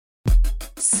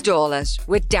Stall It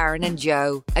with Darren and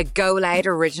Joe, a Go Loud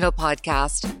original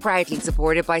podcast, proudly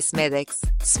supported by Smithwick's.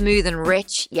 Smooth and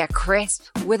rich, yet crisp,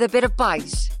 with a bit of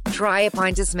bite. Try a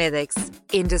pint of Smithwick's.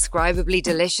 Indescribably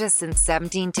delicious since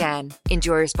 1710.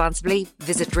 Enjoy responsibly.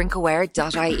 Visit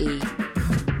drinkaware.ie.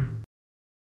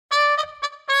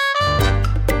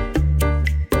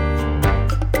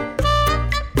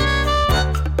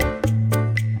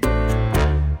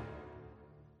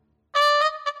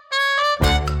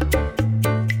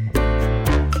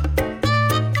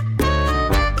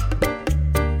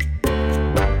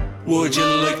 Would you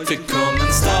like to come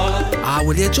and stall it?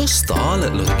 Will you just stall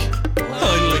it, look?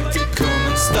 I'd like to come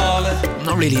and stall it. I'm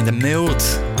not really in the mood.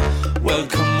 Well,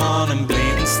 come on and bleed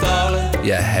and stall it.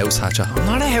 Yeah, house hatcher. I'm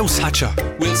not a house hatcher.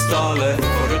 We'll stall it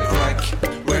for the crack.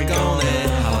 We're gonna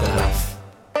have a laugh.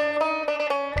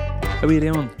 How are you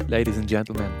doing, ladies and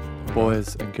gentlemen,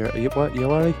 boys and girls? You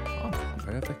alright? Oh,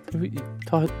 perfect.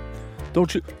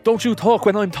 Don't you talk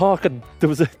when I'm talking. There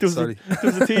was a Sorry.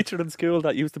 teacher in school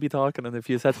that used to be talking, and if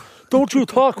you said, "Don't you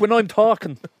talk when I'm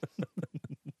talking,"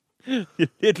 you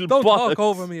little Don't bollocks. talk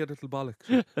over me, you little bollock.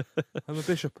 I'm a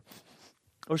bishop.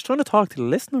 I was trying to talk to the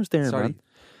listeners there, Sorry. man.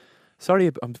 Sorry,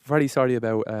 I'm very sorry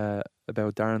about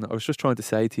Darren. I was just trying to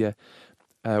say to you,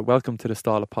 welcome to the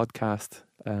Stala podcast.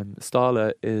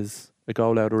 Stala is a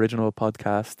Go Loud original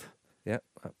podcast. Yeah,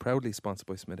 proudly sponsored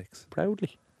by Smithwick's.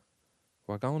 Proudly.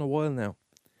 We're going a while now.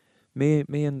 Me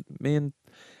and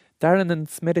Darren and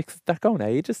Smithwick's, they're going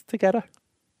ages together.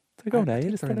 They're going I think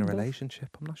ages. they're in a together. relationship.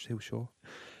 I'm not too sure.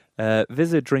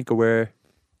 Visit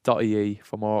drinkaware.ie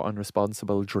for more on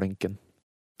responsible drinking.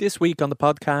 This week on the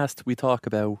podcast, we talk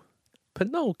about...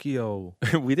 Pinocchio.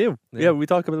 we do. Yeah. Yeah, we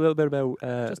talk a little bit about...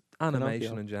 Just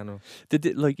animation Pinocchio. in general.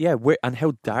 And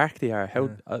how dark they are. How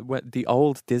the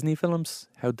old Disney films,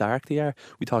 how dark they are.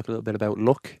 We talk a little bit about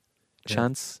luck, Yeah.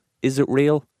 chance. Is it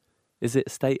real? Is it a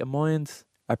state of mind?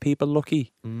 Are people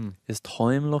lucky? Mm. Is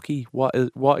time lucky? What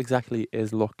exactly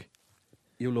is luck?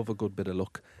 You love a good bit of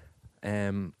luck.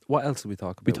 What else do we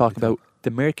talk about? We talk about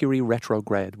the Mercury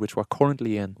retrograde, which we're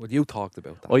currently in. Well, you talked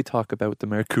about that. I talk about the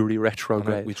Mercury And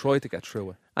retrograde we tried to get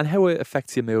through it. and how it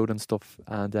affects your mood and stuff.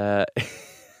 And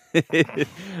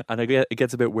and it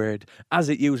gets a bit weird, as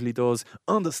it usually does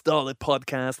on the Stall It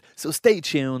podcast. So stay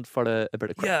tuned for a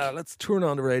bit of crack. Yeah, let's turn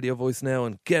on the radio voice now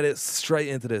and get it straight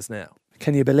into this now.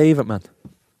 Can you believe it, man?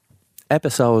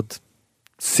 Episode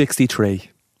 63.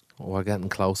 Oh, we're getting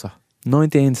closer.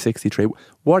 1963.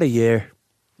 What a year.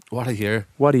 What a year.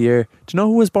 What a year. Do you know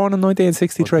who was born in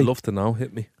 1963? I'd love to know.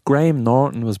 Hit me. Graham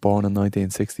Norton was born in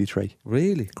 1963.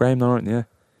 Really? Graham Norton, yeah.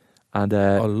 And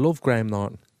I love Graham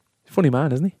Norton. funny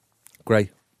man, isn't he? Great.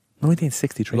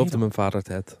 1963. Loved him in Father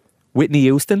Ted. Whitney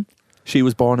Houston. She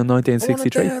was born in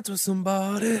 1963. dance with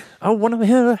somebody. I want to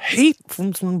hear heat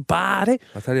from somebody.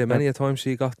 I tell you, many a time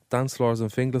she got dance floors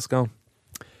and fingers going.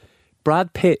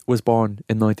 Brad Pitt was born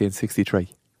in 1963.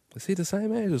 Is he the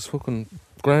same age as fucking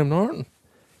Graham Norton?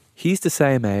 He's the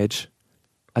same age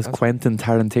as That's- Quentin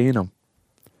Tarantino.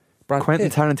 Brad Quentin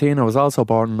Pitt. Tarantino was also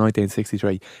born in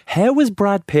 1963. How is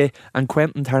Brad Pitt and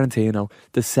Quentin Tarantino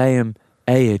the same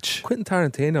age? Quentin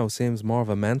Tarantino seems more of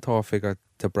a mentor figure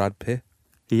to Brad Pitt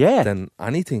Yeah. than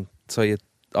anything. So you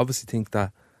obviously think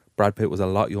that Brad Pitt was a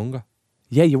lot younger.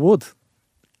 Yeah, you would.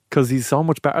 Because he's so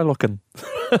much better looking.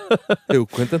 Who,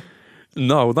 Quentin?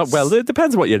 No, not well. It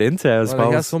depends what you're into, I Well,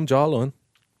 he has suppose. some jawline.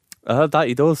 That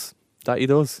he does. That he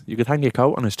does. You could hang your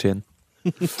coat on his chin.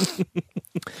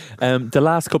 The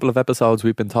last couple of episodes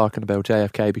we've been talking about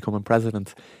JFK becoming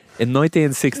president. In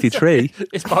 1963,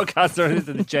 This podcast turned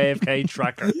into the JFK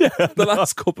tracker. The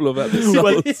last couple of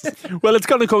episodes. well, it's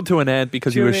going to come to an end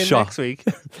because he Tune was in shot. next week.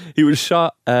 He was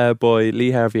shot by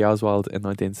Lee Harvey Oswald in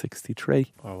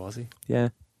 1963. Or was he? Yeah,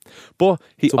 but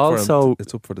he It's up for also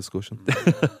it's up for discussion.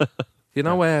 You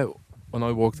know when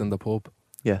I worked in the pub,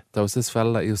 Yeah. there was this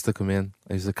fella that used to come in.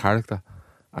 He was a character,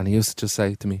 and he used to just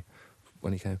say to me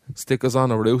when he came, "Stick us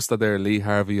on a rooster there, Lee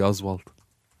Harvey Oswald."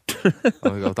 And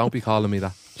I go, "Don't be calling me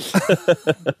that."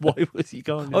 Why was he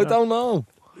going? I don't know.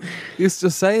 He used to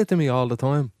just say it to me all the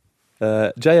time.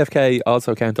 JFK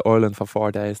also came to Ireland for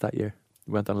 4 days that year.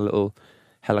 He went on a little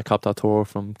helicopter tour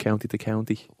from county to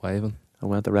county Waving, and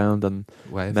went around and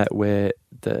waving. met with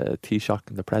the Taoiseach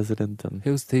and the president and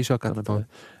Who was the Taoiseach at the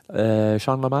time?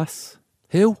 Sean Lamass.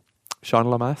 Who? Sean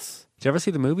Lamass. Did you ever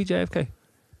see the movie JFK?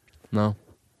 No.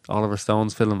 Oliver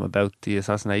Stone's film about the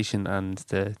assassination and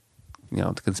the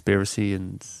conspiracy,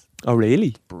 and Oh,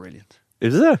 really? brilliant.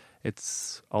 Is it?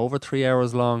 It's over 3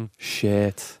 hours long.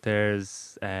 Shit.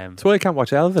 There's That's why I can't watch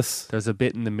Elvis. there's a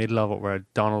bit in the middle of it where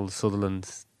Donald Sutherland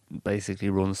basically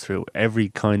runs through every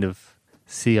kind of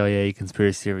CIA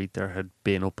conspiracy theory there had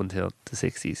been up until the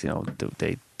 60s. You know,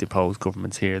 they deposed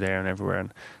governments here, there, and everywhere,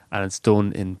 and it's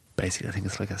done in basically, I think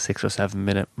it's like a 6 or 7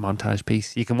 minute montage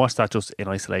piece. You can watch that just in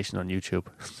isolation on YouTube.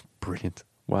 It's brilliant.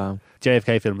 Wow.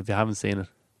 JFK film, if you haven't seen it,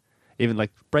 even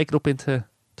like break it up into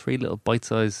 3 little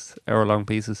bite-sized hour-long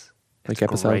pieces. Like It's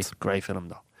episodes. great film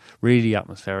though. Really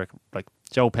atmospheric. Like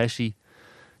Joe Pesci,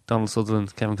 Donald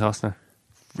Sutherland, Kevin Costner.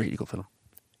 Really good film.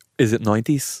 Is it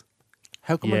 90s?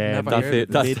 How come Yeah, I've never that's heard it.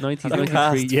 of That's- Mid 90s, the 93.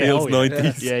 cast Yeah, feels oh, yeah.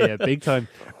 90s. Yeah, big time.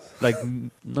 Like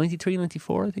 93,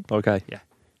 94, I think. Okay. Yeah.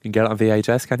 You can get it on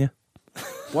VHS, can you?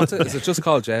 What's it? Is it just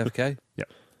called JFK? Yeah.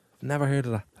 Never heard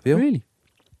of that. Have you? Really?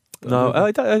 No,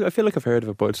 I feel like I've heard of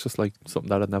it, but it's just like something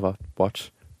that I'd never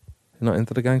watch. You're not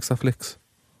into the gangster flicks?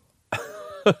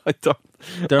 I don't.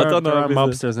 There I are, don't know there are if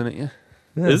it's mobsters in it,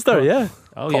 yeah. Is there? Yeah.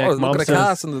 Oh, yeah. Look at the Mobsters,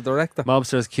 cast and the director.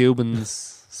 mobsters,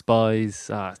 Cubans, spies.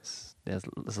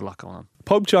 There's a lot going on.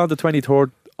 Pope John the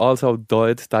 23rd also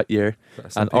died that year,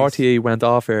 Rest in and peace. RTE went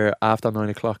off air after 9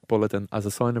 o'clock bulletin as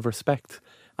a sign of respect.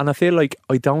 And I feel like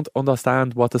I don't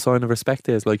understand what the sign of respect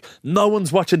is. Like, no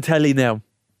one's watching telly now.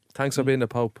 Thanks for being the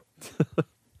Pope.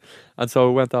 And so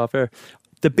it went off air.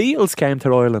 The Beatles came to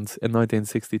Ireland in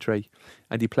 1963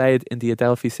 and he played in the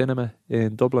Adelphi Cinema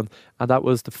in Dublin. And that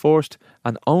was the first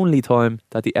and only time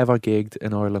that he ever gigged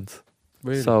in Ireland.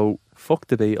 Really? So, fuck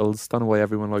the Beatles. Don't know why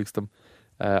everyone likes them.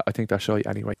 I think they're shy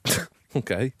anyway.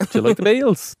 Okay. Do you like the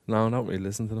Beatles? No, not really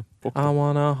listen to them. Fuck I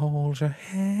wanna hold your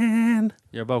hand.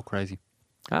 You're about crazy.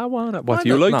 I want it. What, I do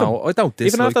you don't- like them? No, I don't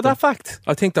dislike Even after them. that fact?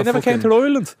 I think They they're never came fucking... to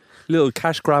Ireland. Little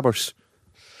cash grabbers.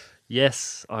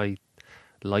 Yes, I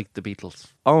like the Beatles.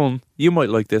 Owen, you might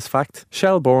like this fact.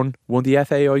 Shelbourne won the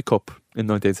FAI Cup in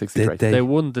 1963. Did they? They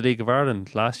won the League of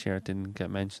Ireland last year. It didn't get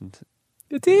mentioned.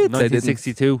 It did. They didn't.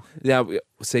 1962. Yeah,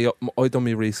 see, I done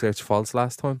my research false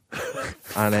last time.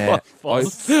 And I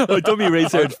done my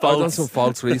research I done false. some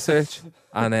false research.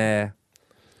 And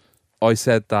I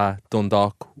said that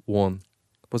Dundalk won.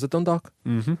 Was it Dundalk?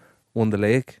 Mm-hmm. Won the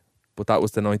league. But that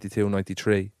was the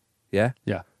 92-93. Yeah?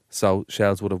 Yeah. So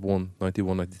Shells would have won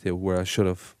 91-92, where I should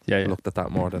have Yeah. looked at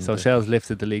that more than... So the- Shells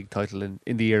lifted the league title in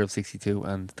the year of 62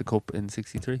 and the cup in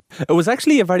 63. It was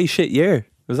actually a very shit year.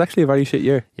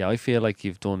 Yeah, I feel like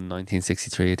you've done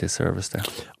 1963 a disservice there.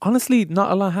 Honestly,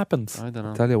 not a lot happened. I don't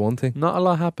know. Tell you one thing. Not a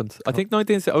lot happened. I think I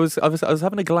was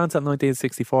having a glance at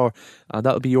 1964, and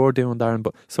that'll be your doing, Darren.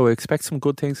 But so I expect some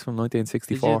good things from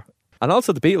 1964. And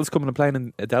also the Beatles coming and playing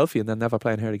in Adelphi and then never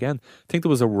playing here again. I think there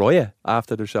was a riot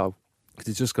after the show.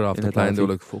 They just got off In the a plane, they were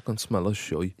Delphi. like, fucking smell of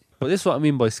shy. But this is what I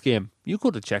mean by skim. You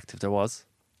could have checked if there was.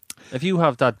 If you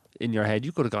have that in your head,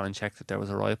 you could have gone and checked if there was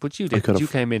a riot. But you didn't. could've. You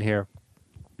came in here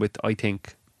with, I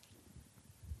think,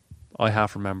 I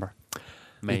half remember.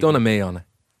 Maybe. You've done a me on it.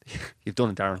 You've done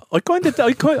it, Darren.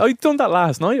 I done that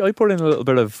last night. I put in a little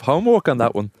bit of homework on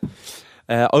that one.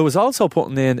 I was also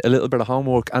putting in a little bit of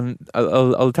homework, and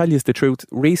I'll tell you the truth.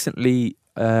 Recently,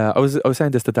 I was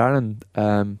saying this to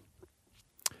Darren.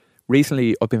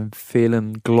 Recently, I've been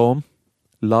feeling glum,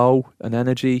 low in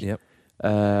energy,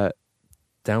 Yep.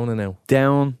 Down and out.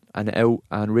 down and out,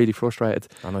 and really frustrated.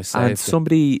 And I saved And it.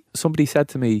 somebody said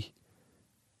to me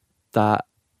that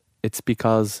it's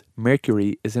because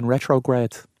Mercury is in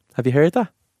retrograde. Have you heard that?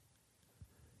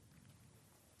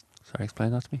 Sorry,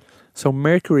 explain that to me. So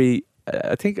Mercury,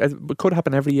 I think it could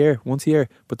happen every year, once a year.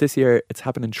 But this year, it's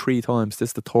happening 3 times. This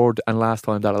is the 3rd and last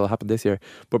time that it'll happen this year.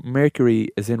 But Mercury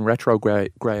is in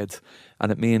retrograde,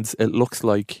 and it means it looks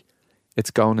like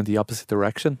it's going in the opposite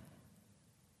direction.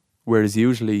 Whereas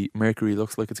usually Mercury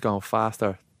looks like it's going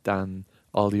faster than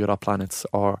all the other planets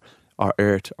or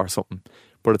Earth or something.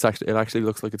 But it actually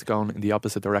looks like it's going in the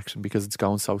opposite direction because it's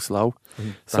going so slow.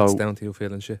 That's So down to you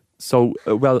feeling shit. So,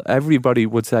 well, everybody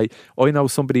would say, I know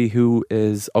somebody who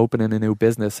is opening a new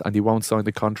business and he won't sign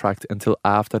the contract until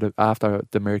after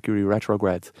the Mercury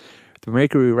retrograde. The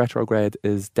Mercury retrograde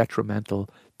is detrimental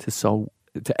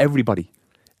to everybody.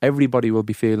 Everybody will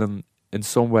be feeling in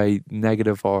some way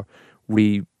negative or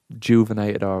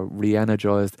rejuvenated or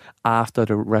re-energized after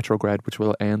the retrograde, which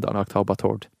will end on October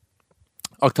 3rd.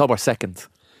 October 2nd.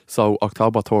 So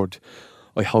October 3rd,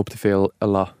 I hope to feel a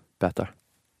lot better.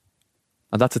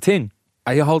 And that's a thing.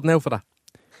 Are you holding out for that?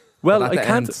 Well, At I the can't.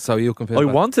 end, so you can feel I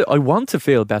better? want to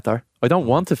feel better. I don't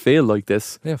want to feel like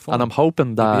this. Yeah, fine. And I'm hoping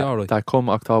You'll that be all right. that come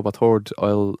October 3rd,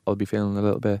 I'll be feeling a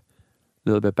little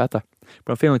bit better.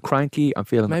 But I'm feeling cranky. I'm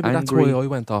feeling Maybe that's angry. why I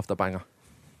went off the banger.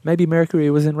 Maybe Mercury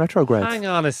was in retrograde. Hang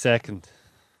on a second.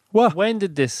 What? When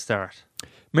did this start?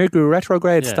 Mercury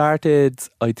retrograde Yeah. started,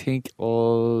 I think,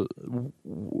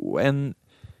 when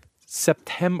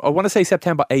September. I want to say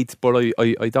September 8th, but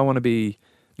I don't want to be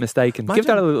mistaken. Give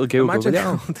that a little Google. Imagine will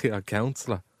you? going to your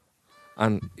counsellor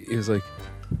and he was like,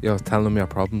 telling him your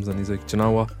problems, and he's like, do you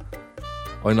know what?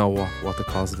 I know what the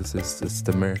cause of this is. It's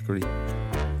the Mercury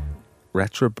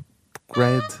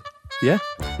retrograde. Yeah.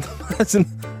 Imagine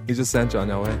he just sent you on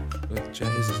your way. Like,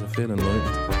 Jesus, I feel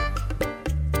enlightened.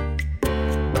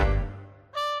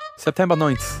 September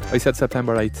 9th. I said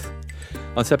September 8th.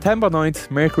 On September 9th,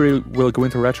 Mercury will go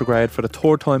into retrograde for the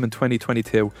third time in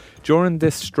 2022. During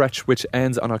this stretch, which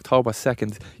ends on October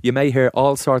 2nd, you may hear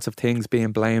all sorts of things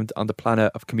being blamed on the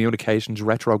planet of communications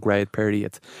retrograde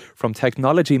period, from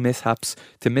technology mishaps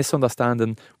to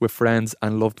misunderstanding with friends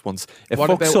and loved ones. It What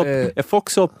fucks about, up. It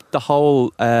fucks up the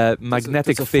whole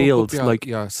magnetic Does it field. fuck up Like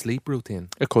your sleep routine.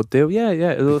 it could do. Yeah.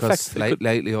 It'll Because affect. It could,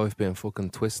 lately I've been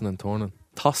fucking twisting and turning.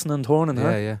 tossing and turning. Huh?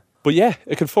 Yeah. But yeah,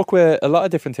 it can fuck with a lot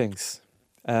of different things.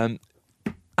 And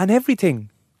everything.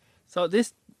 So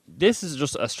this is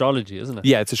just astrology, isn't it?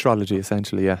 Yeah, it's astrology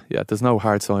essentially. Yeah. There's no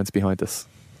hard science behind this.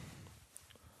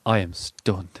 I am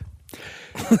stunned.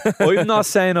 I'm not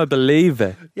saying I believe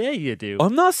it. Yeah, you do.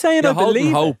 I'm not saying You're I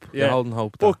believe holding hope. it. You're Yeah. holding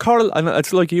hope. But and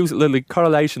it's like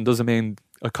correlation doesn't mean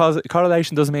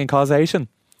correlation doesn't mean causation,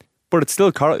 but it's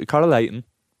still correlating,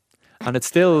 and it's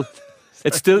still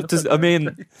does. I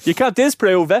mean, you can't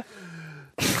disprove it.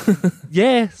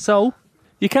 Yeah, so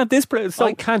You can't disprove. So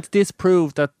I can't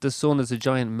disprove that the sun is a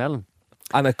giant melon.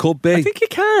 And it could be. I think you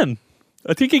can.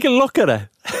 I think you can look at it.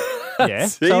 Yeah.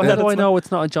 See So how that do I it's know it's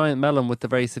not a giant melon with the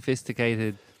very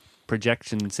sophisticated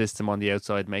projection system on the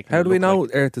outside making How it do we look know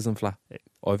like- Earth isn't flat?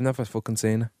 I've never fucking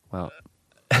seen it. Well,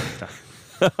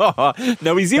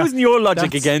 No, he's using your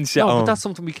logic that's- against you. no, but Owen. that's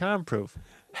something we can prove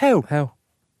How How?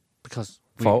 because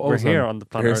we're Photos here and on the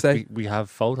planet Earth. hearsay? We have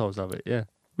photos of it. Yeah.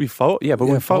 we we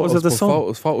photos of the but sun.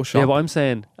 Photoshop. Yeah, but I'm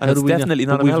saying And how it's do we definitely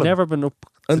know? not But a we've melon. never been up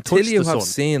to Until touch you the have sun.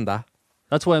 seen that.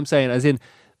 That's why I'm saying, as in,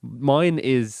 mine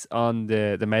is on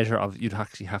the measure of you'd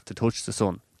actually have to touch the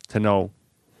sun to know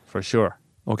for sure.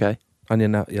 Okay, And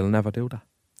you'll never do that.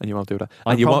 and you won't do that.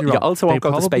 I'm And you probably won't. You wrong. also won't They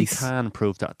go to probably space. can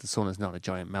prove that the sun is not a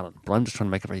giant melon, but I'm just trying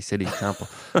to make a very silly example.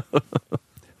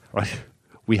 Right?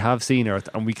 We have seen Earth,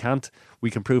 and we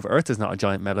can prove Earth is not a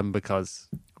giant melon because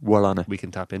We're on it. we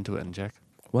can tap into it and check.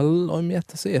 Well, I'm yet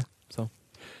to see it.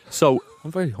 So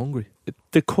I'm very hungry.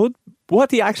 there could.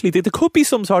 What he actually did. There could be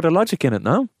some sort of logic in it.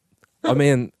 No. I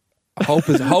mean, hope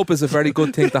is a very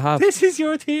good thing to have. This is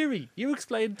your theory. You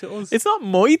explain to us. It's not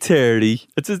my theory.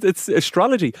 It's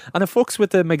astrology, and it fucks with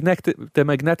the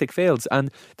magnetic fields,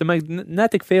 and the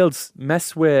magnetic fields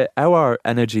mess with our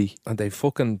energy. And they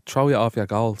fucking throw you off your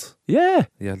goals. Yeah.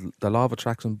 Yeah, the law of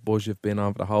attraction buzz you've been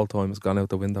on for the whole time has gone out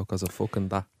the window because of fucking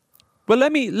that. Well,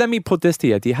 let me put this to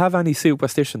you. Do you have any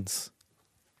superstitions?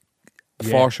 Yeah.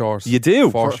 For sure. You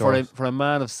do. For for sure. a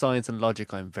man of science and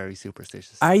logic, I'm very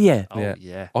superstitious. Are you? Oh, Yeah.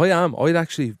 yeah. I am. I'd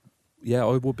actually. Yeah,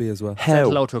 I would be as well. Said How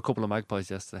hello to a couple of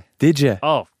magpies yesterday. did you?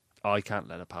 Oh, I can't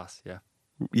let it pass. Yeah.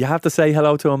 You have to say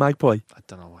hello to a magpie. I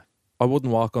don't know why. I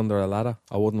wouldn't walk under a ladder.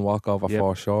 I wouldn't walk over Yep.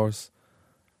 four shores.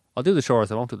 I'll do the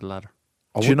shores. I won't do the ladder.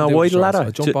 I Do you know wouldn't why the shores. ladder?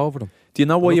 I'd jump over them. Do you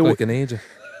know I why look you? like an idiot.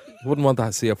 Wouldn't want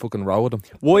to see a fucking row of them.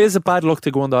 Why is it bad luck to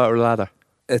go under a ladder?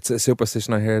 It's a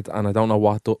superstition I heard, and I don't know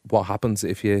what happens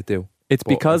if you do. It's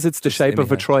But because it's the just shape in my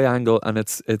of a head. triangle, and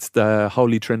it's the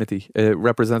Holy Trinity. It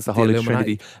represents the Holy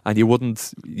Illuminati. Trinity, and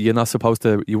you're not supposed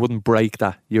to. You wouldn't break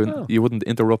that. Oh. You wouldn't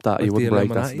interrupt that. Like You wouldn't the break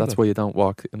that. Illuminati, That's like. why you don't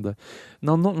walk in the.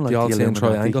 No, nothing like The all the same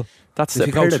Illuminati. triangle. That's If a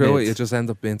you go pyramid. through it, you just end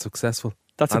up being successful.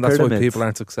 That's And a that's why pyramid. people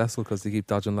aren't successful, because they keep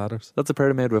dodging ladders. That's a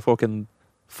pyramid with fucking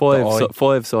The eye.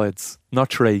 five sides,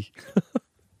 not three.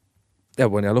 Yeah,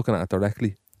 when you're looking at it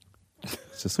directly,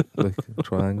 it's just like a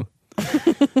triangle.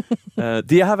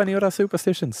 Do you have any other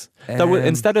superstitions that would,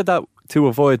 instead of that to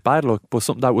avoid bad luck, but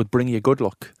something that would bring you good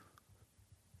luck?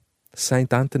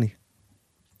 Saint Anthony.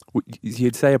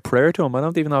 You'd say a prayer to him. I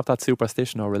don't even know if that's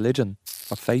superstition or religion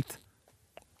or faith.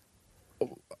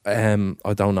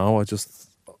 I don't know.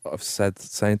 I've said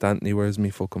Saint Anthony, where's me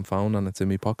fucking phone, and it's in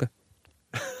my pocket.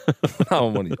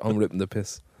 No, I'm ripping the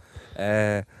piss.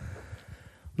 I'm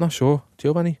not sure. Do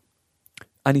you have any?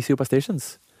 Any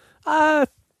superstitions?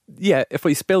 Yeah. If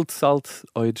I spilled salt,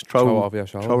 I'd Throw throw off your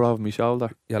shoulder. it over my shoulder,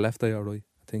 Your left eye or right?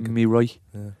 I think. me right,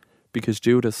 Yeah. because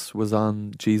Judas was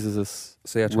on Jesus's.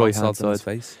 So you're throwing Right-hand salt in his side.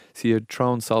 face. So you're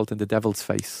throwing salt in the devil's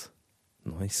face.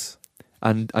 Nice.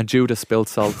 And Judas spilled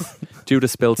salt.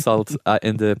 Judas spilled salt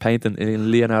in the painting,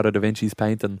 in Leonardo da Vinci's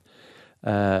painting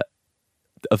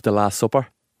of the Last Supper.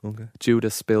 Okay.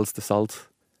 Judas spills the salt,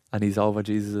 and he's over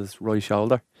Jesus' right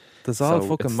shoulder. There's all So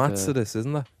fucking it's maths the- to this,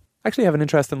 isn't there? Actually, I have an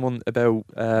interesting one about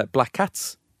black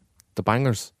cats. The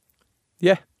bangers.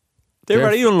 Yeah, they're They're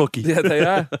very unlucky. Yeah, they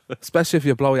are. Especially if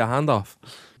you blow your hand off.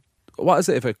 what is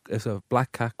it if a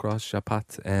black cat crosses your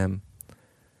path?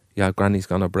 Yeah, Granny's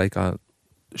gonna break a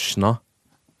schnoz.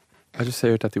 I just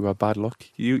heard that they were bad luck.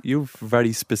 You've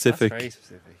very specific, That's very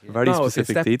specific. Yeah. very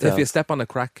specific details. If you step on a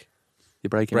crack, you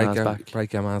break your man's back.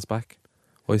 break your man's back.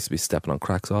 I used to be stepping on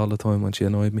cracks all the time when she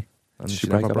annoyed me, and Did she she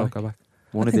break never her broke back? her back.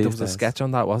 One I of think these there was days. a sketch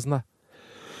on that, wasn't there?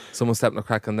 Someone stepped on a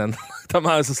crack, and then that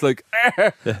man was just like,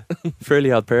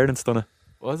 Fairly Odd Parents done it.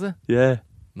 was it? Yeah.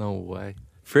 No way.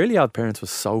 Fairly Odd Parents was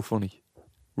so funny.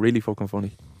 Really fucking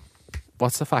funny.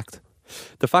 What's the fact?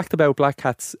 The fact about black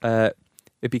cats,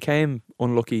 it became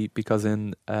unlucky because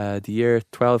in the year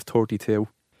 1232,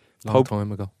 Long Pope-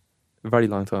 time ago. a very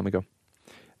long time ago,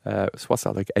 so what's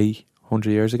that, like 800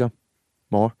 years ago?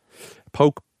 More.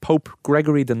 Pope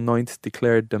Gregory the IX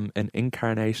declared them an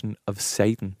incarnation of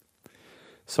Satan.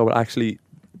 So actually,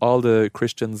 all the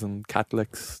Christians and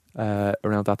Catholics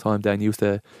around that time then used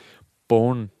to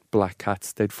burn black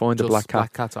cats. They'd find a Just black cat.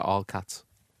 Black cats are all cats.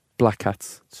 Black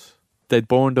cats. They'd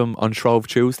burn them on Shrove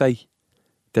Tuesday.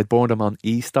 They'd burn them on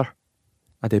Easter,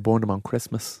 and they'd burn them on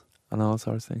Christmas and all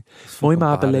sorts of things. It's My fucking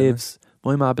ma bad,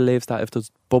 innit? believes that if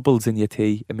there's bubbles in your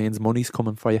tea, it means money's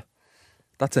coming for you.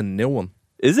 That's a new one.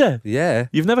 Is it? Yeah,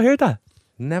 You've never heard that?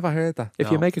 never heard that. If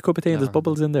you make a cup of tea and there's Never.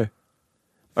 bubbles in there,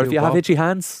 or if Few you have bob. itchy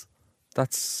hands,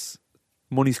 That's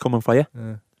money's coming for you.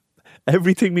 uh,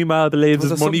 Everything me ma believes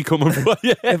Was is there money coming for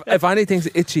you. if anything's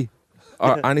itchy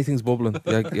or anything's bubbling,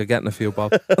 you're getting a few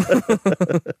bob.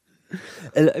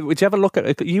 Would you ever look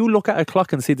at a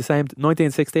clock and see the same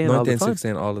 1916 all the time?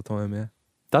 1916 all the time. Yeah,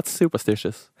 That's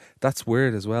superstitious. that's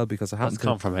weird as well because it That's happened. To,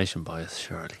 confirmation bias,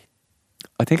 surely.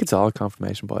 I think it's all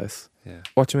confirmation bias. Yeah.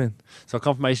 what do you mean? So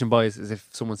confirmation bias is if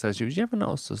someone says to you, "Did you ever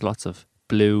notice there's lots of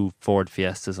blue Ford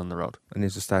Fiestas on the road?" And you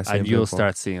just start seeing And you'll people.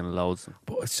 start seeing loads.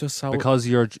 But it's just so. Because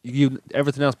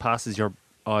everything else passes your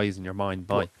eyes and your mind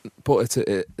by. But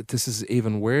this is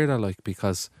even weirder, like,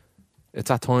 because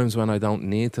it's at times when I don't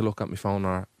need to look at my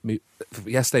phone.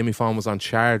 Yesterday my phone was on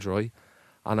charge, right?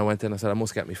 And I went in and I said, I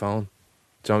must get my phone.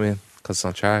 Do you know what I mean? Because it's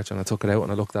on charge. And I took it out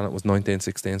and I looked at it. It was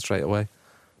 1916 straight away.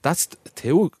 That's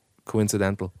too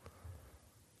coincidental.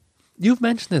 You've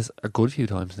mentioned this a good few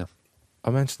times now. I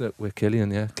mentioned it with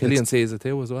Killian, yeah. Killian sees it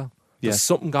too as well. Yeah. There's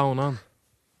something going on.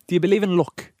 Do you believe in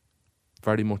luck?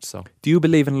 Very much so. Do you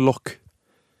believe in luck?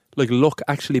 Like luck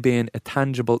actually being a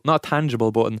tangible, not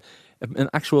tangible, but an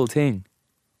actual thing.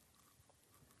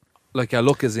 Like your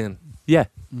luck is in. Yeah.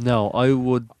 No, I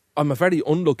would. I'm a very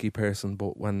unlucky person,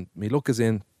 but when my luck is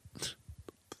in,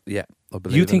 yeah, I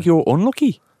believe You in think it. you're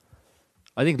unlucky?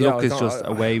 I think Yeah, luck I is don't- just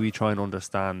a way we try and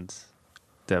understand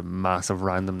the massive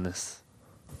randomness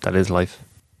that is life.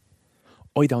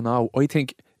 I don't know. I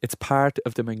think it's part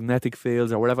of the magnetic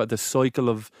fields or whatever, the cycle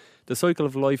of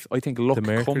life. I think luck The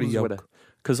Mercury comes with it. yoke.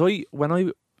 Because I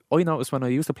noticed when I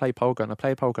used to play poker, and I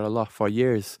played poker a lot for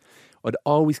years, I'd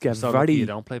always get So lucky very you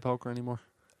don't play poker anymore.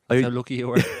 I- That's how lucky you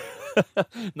were.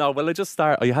 No, well, I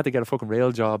had to get a fucking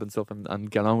real job and stuff and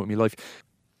get on with my life.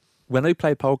 When I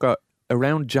played poker,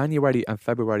 around January and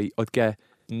February, I'd get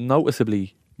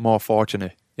noticeably more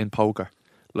fortunate in poker.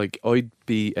 Like, I'd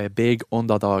be a big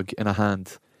underdog in a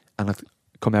hand and I'd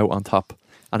come out on top.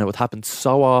 And it would happen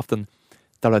so often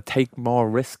that I'd take more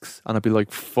risks and I'd be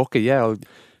like, fuck it, yeah, I'll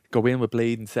go in with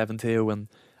bleeding 7-2 and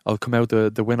I'll come out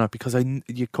the winner, because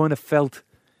you kind of felt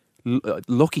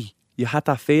lucky. You had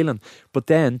that feeling. But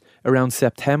then around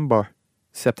September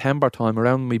time,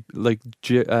 around me, like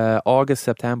August,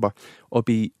 September, I'd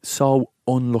be so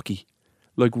unlucky.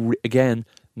 Like, again,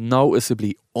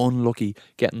 noticeably unlucky,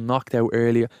 getting knocked out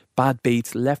earlier, bad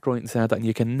beats, left, right and centre, and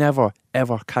you can never,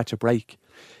 ever catch a break.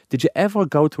 Did you ever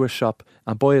go to a shop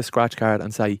and buy a scratch card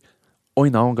and say, I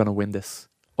know I'm going to win this.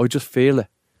 I just feel it.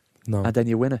 No. And then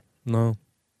you win it. No.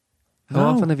 How No.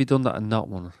 often have you done that and not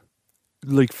won it?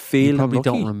 Like, You feeling probably lucky.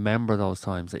 don't remember those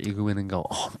times that you go in and go,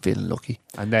 "Oh, I'm feeling lucky,"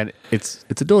 and then it's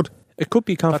a dud. It could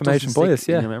be That doesn't confirmation stick bias,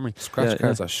 in yeah. your memory. Scratch Yeah,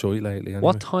 cards are shy lately. Anyway.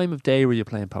 What time of day were you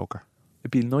playing poker?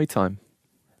 It'd be night time.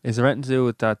 Is there anything to do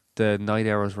with that the night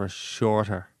hours were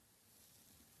shorter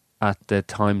at the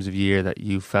times of year that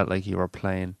you felt like you were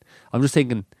playing? I'm just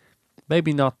thinking,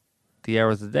 maybe not the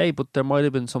hours of the day, but there might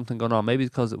have been something going on. Maybe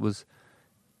because it was,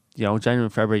 January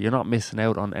and February, you're not missing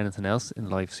out on anything else in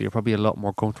life, so you're probably a lot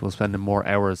more comfortable spending more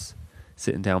hours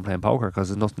sitting down playing poker because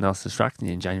there's nothing else distracting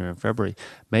you in January and February.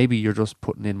 Maybe you're just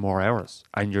putting in more hours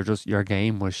and your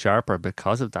game was sharper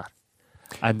because of that.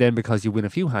 And then because you win a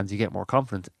few hands, you get more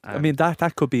confident. I mean,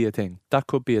 that could be a thing. That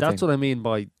could be a That's thing. what I mean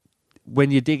by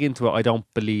when you dig into it. I don't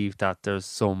believe that there's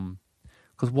some,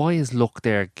 because why is luck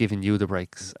there giving you the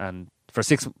breaks? And for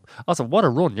 6, also what a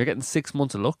run! You're getting 6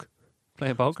 months of luck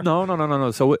playing poker?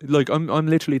 No. So like I'm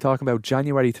literally talking about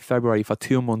January to February for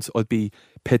 2 months. I'd be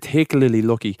particularly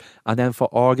lucky, and then for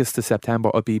August to September,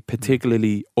 I'd be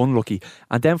particularly unlucky,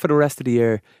 and then for the rest of the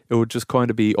year, it would just kind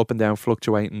of be up and down,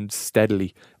 fluctuating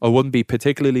steadily. I wouldn't be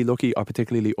particularly lucky or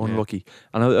particularly unlucky,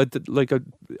 and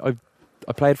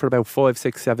I played for about 5,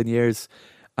 6, 7 years,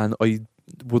 and I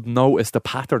would notice the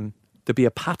pattern. There'd be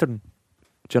a pattern.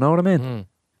 Do you know what I mean?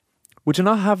 Would you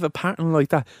not have a pattern like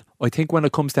that? I think when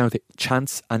it comes down to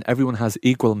chance and everyone has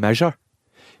equal measure,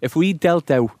 if we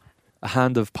dealt out a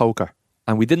hand of poker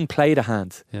and we didn't play the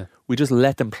hand, we just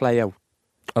let them play out.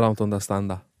 I don't understand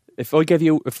that. If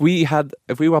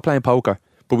we were playing poker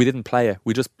but we didn't play it,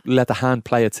 we just let the hand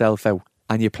play itself out,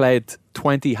 and you played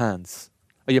 20 hands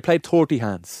or you played 30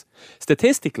 hands,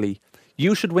 statistically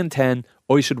you should win 10,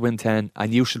 I should win 10,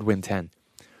 and you should win 10.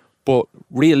 But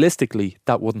realistically,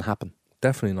 that wouldn't happen.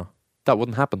 Definitely not. That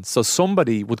wouldn't happen. So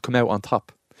somebody would come out on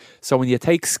top. So when you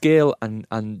take skill and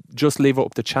just leave it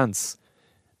up to chance,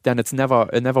 then it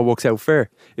never works out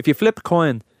fair. If you flip a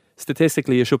coin,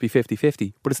 statistically it should be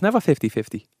 50-50, but it's never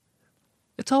 50-50.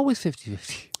 It's always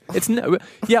 50-50. It's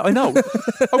yeah, I know.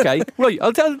 Okay, right.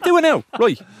 I'll do it now.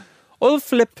 Right, I'll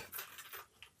flip.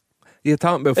 You're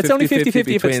talking about It's only 50-50 50-50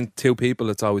 if between two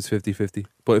people. It's always 50-50.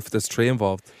 But if there's three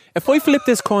involved, If I flip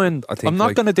this coin, I think, I'm not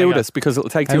like- going to do this because it'll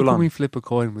take How too can long. we flip a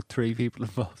coin with 3 people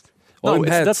involved? No, I'm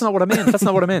heads. that's not what I mean. That's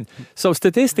not what I mean. So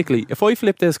statistically, if I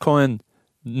flip this coin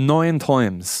 9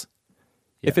 times,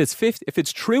 if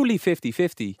it's truly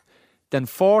 50-50, then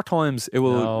 4 times it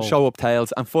will No. show up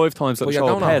tails, and 5 times it'll but you're show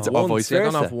going up heads, to or have one. vice So you're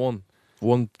going to versa. have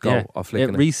one go Yeah, of it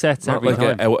flicking it. resets Not every like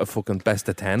time. out of fucking best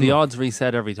of 10. The odds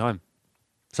reset every time.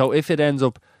 So if it ends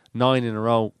up 9 in a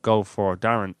row go for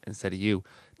Darren instead of you,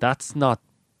 that's not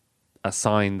a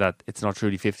sign that it's not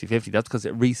truly 50-50. That's because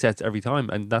it resets every time,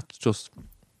 and that's just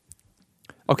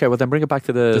Okay, well then bring it back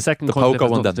to the second coin flip poker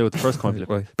has one nothing to do then. with the first coin flip.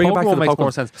 Right. Bring it Poker back to one the makes poker more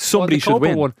one. sense. Somebody the should poker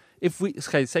win. One, if we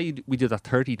say we did that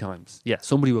 30 times, yeah,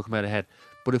 somebody will come out ahead.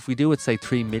 But if we do it, say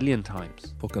 3 million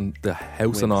times, Fucking the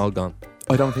house and Wins. all gone.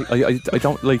 I don't think I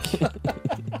don't like.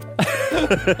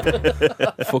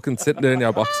 Fucking sitting there in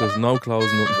your boxes, no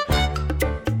clothes, nothing.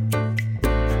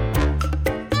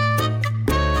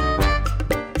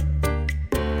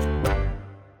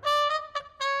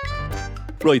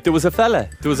 Right, there was a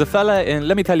fella in,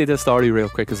 let me tell you this story real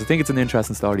quick because I think it's an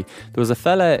interesting story. There was a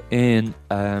fella in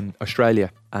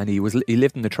Australia, and he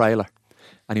lived in a trailer,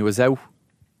 and he was out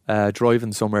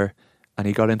driving somewhere, and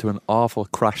he got into an awful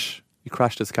crash. He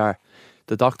crashed his car.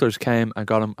 The doctors came and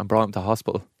got him and brought him to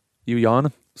hospital. You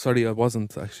yawning? Sorry, I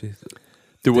wasn't actually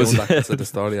There was doing back to the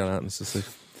story on that. It's just like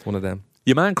one of them.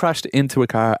 Your man crashed into a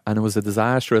car and it was a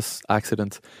disastrous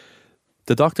accident.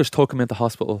 The doctors took him into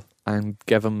hospital and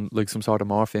gave him like some sort of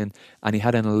morphine, and he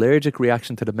had an allergic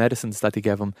reaction to the medicines that they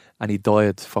gave him, and he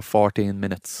died for 14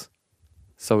 minutes.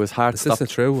 So his heart Is this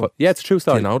stopped. a true one? Yeah, it's a true Do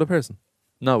story. you know the person?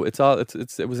 No, it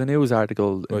was a news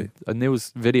article, Right. a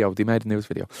news video. They made a news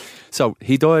video. So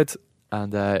he died,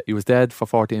 and he was dead for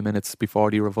 14 minutes before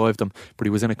they revived him. But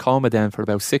he was in a coma then for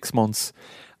about 6 months.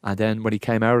 And then when he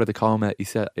came out of the coma, he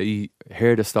said he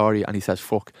heard the story and he says,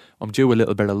 "Fuck, I'm due a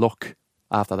little bit of luck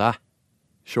after that.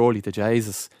 Surely to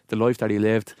Jesus, the life that he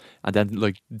lived, and then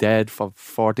like dead for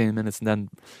 14 minutes, and then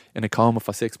in a coma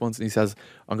for 6 months." And he says,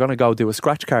 "I'm gonna go do a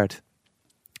scratch card."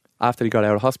 After he got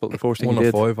out of hospital, the first thing One he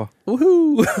or did, fiver.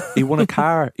 Woohoo! He won a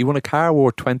car. He won a car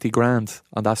worth 20 grand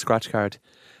on that scratch card,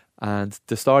 and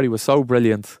the story was so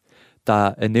brilliant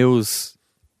that a news,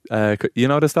 you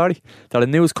know the story, that a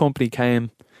news company came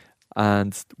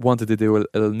and wanted to do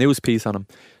a news piece on him.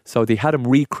 So they had him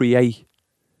recreate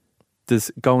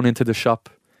this, going into the shop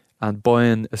and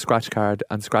buying a scratch card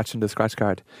and scratching the scratch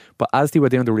card. But as they were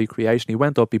doing the recreation, he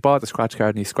went up, he bought the scratch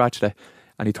card and he scratched it,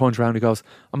 and he turns around and he goes,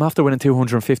 "I'm after winning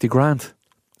 250 grand.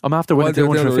 I'm after winning While they're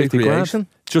doing the 250 grand." recreation?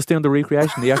 Just doing the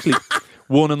recreation. He actually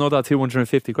won another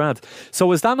 250 grand.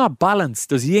 So is that not balanced?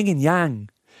 There's yin and yang.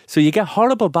 So you get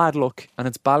horrible bad luck and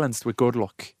it's balanced with good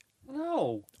luck.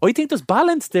 no. I think there's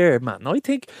balance there, man. I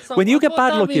think So when you what- get what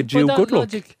bad that luck, you mean- do by that good luck.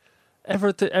 logic,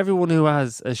 everyone who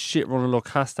has a shit run of luck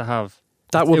has to have.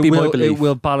 That would it be my will, belief. It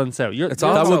will balance out. It's you're also-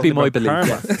 talking That would be about my belief, Karma.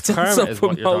 yeah. Karma also is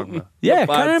what you're talking promoting about. Yeah, a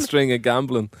bad karma. string of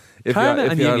gambling. If Karma you're,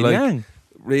 and if you're yin like and yang.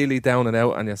 really down and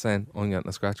out and you're saying, "I'm getting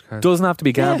a scratch card." Doesn't have to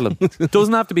be gambling.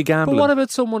 Doesn't have to be But gambling. what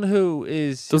about someone who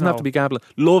is Doesn't have to be gambling.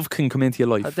 Love can come into your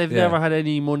life. They've Yeah. never had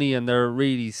any money and they're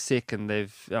really sick and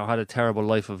they've had a terrible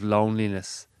life of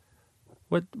loneliness.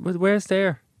 Where's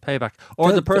their payback? Or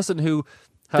They'll- the person who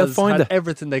they'll has find had it.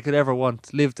 everything they could ever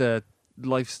want, lived a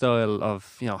lifestyle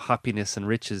of happiness and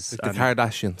riches. Like the and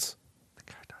Kardashians.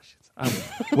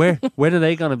 Kardashians. When are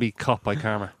they going to be caught by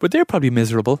karma? But they're probably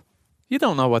miserable. You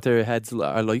don't know what their heads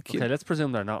are like. Okay, let's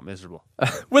presume they're not miserable.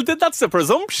 Well, that's the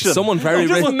presumption. Someone very I'm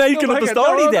just rich. making up a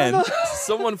story then.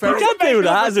 Someone You very can't do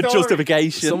that as a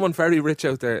justification. someone very rich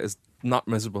out there is not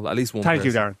miserable. At least one. Thank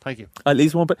you, person. Darren. Thank you. At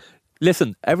least one. But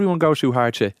listen, everyone goes through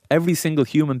hardship. Every single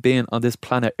human being on this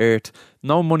planet Earth.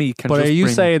 No money can. But just are you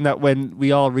bring- saying that when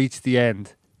we all reach the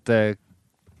end, the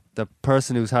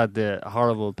person who's had the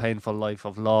horrible, painful life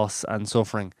of loss and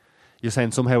suffering, you're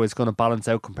saying somehow it's going to balance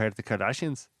out compared to the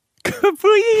Kardashians? But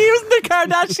you're using the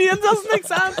Kardashians as an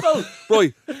example?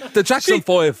 Right, the Jackson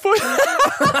 5.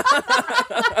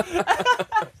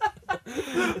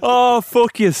 Oh,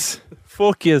 fuck yous.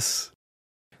 Fuck yous.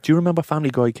 Do you remember Family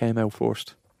Guy came out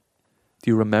first?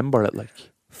 Do you remember it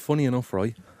like? Funny enough,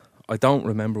 right? I don't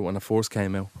remember when it first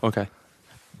came out, Okay.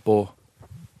 but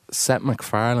Seth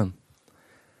MacFarlane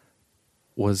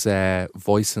was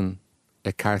voicing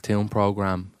a cartoon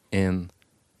program in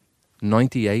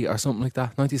 98 or something like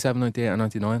that, 97, 98 or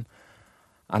 99,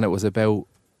 and it was about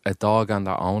a dog and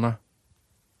their owner,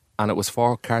 and it was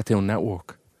for Cartoon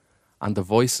Network, and the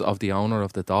voice of the owner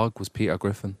of the dog was Peter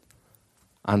Griffin,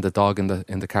 and the dog in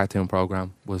the cartoon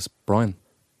program was Brian.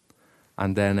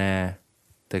 And then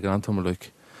they got on to him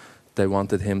like they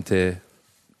wanted him to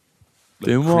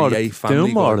Do more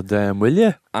of them, will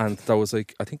you? and there was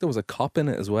like, I think there was a cop in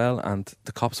it as well, and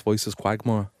the cop's voice is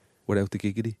Quagmire without the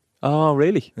giggity. Oh,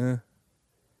 really? Yeah.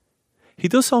 He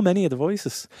does so many of the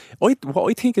voices. What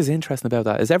I think is interesting about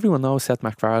that is everyone knows Seth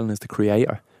MacFarlane is the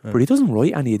creator, Yeah. but he doesn't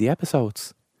write any of the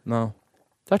episodes. No,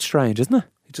 That's strange, isn't it?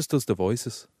 he just does the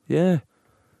voices. Yeah.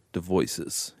 The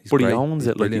voices. He's But he great. owns He's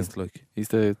it, like, brilliant. Like, He's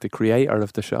the creator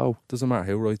of the show. doesn't matter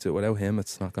who writes it. Without him,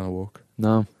 it's not going to work.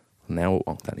 No. Now it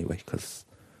won't anyway, because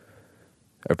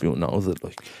everyone knows it.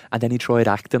 Like And then he tried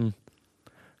acting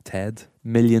Ted.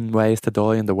 Million Ways to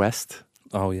Die in the West.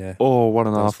 Oh yeah. Oh, what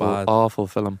an That was awful, bad. awful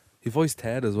film. He voiced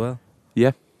Ted as well.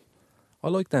 Yeah. I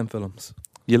like them films.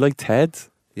 You like Ted?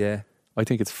 Yeah. I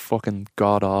think it's fucking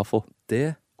god awful.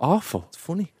 There. Awful. It's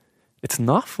funny. It's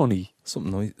not funny.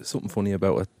 Something funny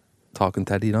about it. Talking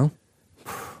Teddy, no?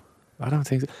 I don't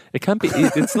think so. It can't be.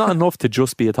 It's not enough to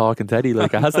just be a talking Teddy.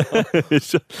 Like, it has to, it's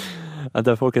just, and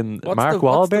the fucking Mark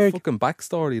What's the Wahlberg. fucking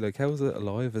backstory? Like, how is it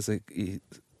alive? Is it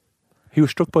He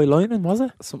was struck by lightning, was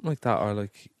it? something like that, or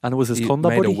like And it was his he thunder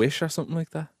made buddy. a wish or something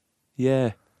like that?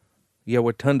 Yeah. Yeah,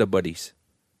 we're thunder buddies.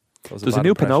 That was There's a bad new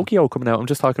impression. Pinocchio coming out. I'm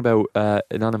just talking about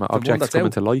inanimate The one objects that's coming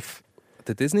out. to life.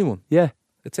 The Disney one. Yeah.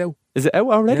 It's out. Is it out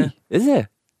already? Yeah. Is it?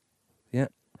 Yeah.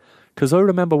 Because I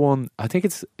remember one, I think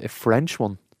it's a French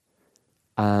one,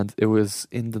 and it was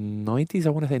in the 90s, I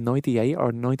want to say 98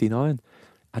 or 99,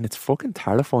 and it's fucking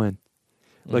terrifying.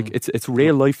 Like, it's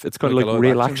real life, it's kind Like of a like live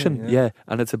real action action, thing, yeah. yeah.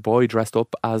 And it's a boy dressed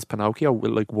up as Pinocchio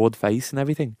with like wood face and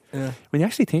everything. Yeah. When you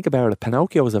actually think about it,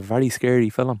 Pinocchio is a very scary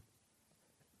film.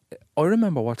 I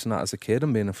remember watching that as a kid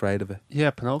and being afraid of it.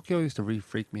 Yeah, Pinocchio used to really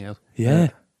freak me out. Yeah.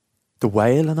 The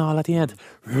whale and all at the end.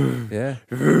 Yeah.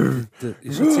 You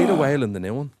should see the whale in the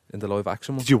new one, in the live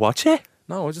action one. Did you watch it?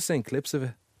 No, I was just seeing clips of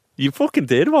it. You fucking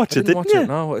did watch I it, didn't didn't watch you? it.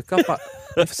 No, it got bad.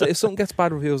 If something gets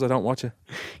bad reviews, I don't watch it.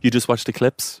 You just watched the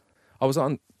clips. I was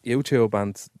on YouTube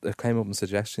and it came up in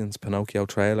suggestions, Pinocchio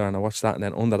trailer, and I watched that, and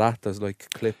then under that there's like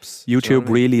clips. Do you know YouTube what I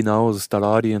mean? really knows their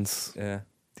audience. Yeah,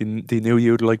 They knew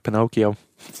you'd like Pinocchio.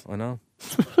 I know.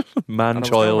 Man And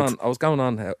child. I was going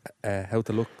on how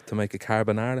to look to make a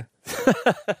carbonara.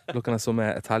 Looking at some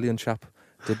Italian chap.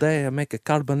 Today I make a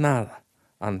carbonara.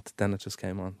 And then it just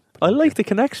came on. I like the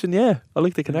connection, yeah. I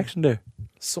like the connection there.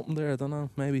 Something there, I don't know,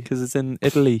 maybe. Because it's in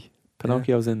Italy.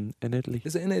 Pinocchio's in Italy.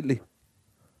 Is it in Italy?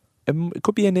 It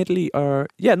could be in Italy or...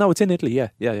 Yeah, no, it's in Italy,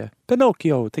 yeah.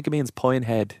 Pinocchio, I think it means pine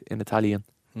head in Italian.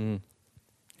 Mm.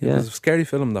 Yeah. It was a scary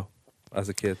film though, as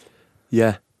a kid.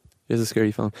 Yeah, it is a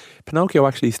scary film. Pinocchio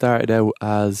actually started out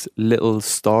as little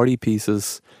story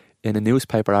pieces in a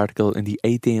newspaper article in the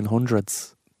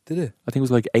 1800s. Did it? I think it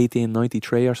was like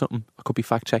 1893 or something. I could be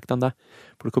fact checked on that,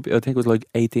 but it could be. I think it was like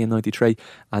 1893,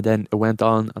 and then it went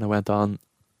on and it went on,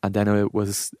 and then it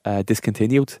was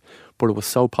discontinued. But it was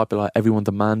so popular, everyone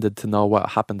demanded to know what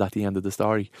happened at the end of the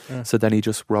story. Yeah. So then he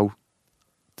just wrote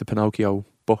the Pinocchio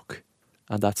book,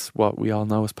 and that's what we all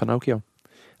know as Pinocchio.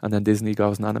 And then Disney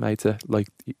goes and animates it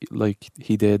like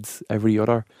he did every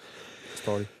other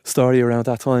story around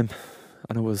that time,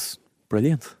 and it was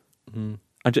brilliant. Mm.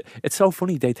 And it's so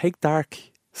funny, they take dark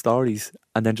stories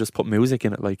and then just put music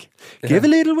in it, like Yeah. give a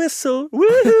little whistle,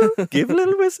 woohoo, give a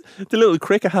little whistle. The little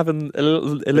cricket having a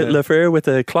little affair with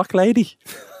the clock lady.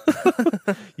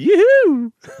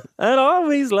 Yoo-hoo! And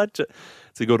always let you.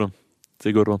 It's a good one. It's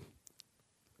a good one.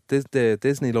 The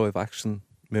Disney live action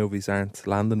movies aren't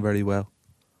landing very well.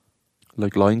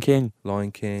 Like Lion King.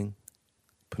 Lion King,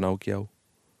 Pinocchio.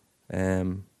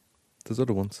 There's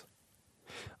other ones.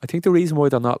 I think the reason why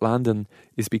they're not landing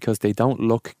is because they don't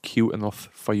look cute enough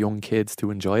for young kids to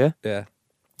enjoy it. Yeah.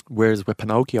 Whereas with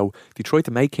Pinocchio, they tried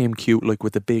to make him cute, like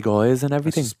with the big eyes and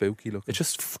everything. It's spooky looking. It's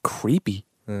just creepy.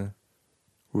 Yeah.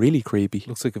 Really creepy.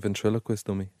 Looks like a ventriloquist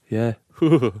dummy. Yeah.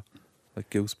 Like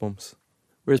Goosebumps.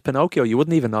 Whereas Pinocchio, you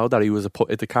wouldn't even know that he was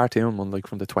the cartoon one, like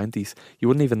from the 20s. You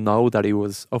wouldn't even know that he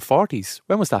was 40s.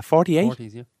 When was that? 48?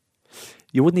 40s, yeah.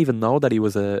 You wouldn't even know that he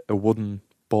was a wooden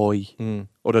boy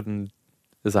other than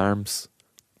his arms,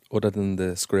 Other than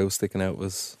the screw sticking out of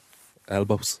his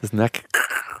elbows. his neck.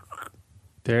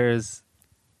 There's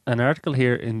an article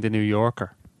here in the New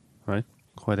Yorker, right?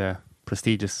 Quite a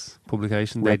prestigious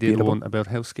publication. They did Reputable. one about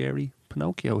how scary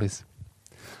Pinocchio is.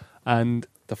 And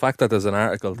The fact that there's an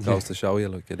article goes to show you,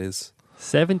 like, it is.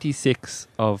 76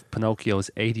 of Pinocchio's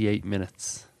 88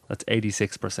 minutes, that's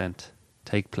 86%,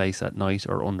 take place at night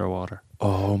or underwater.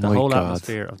 Oh The my whole God.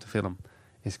 atmosphere of the film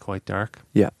is quite dark.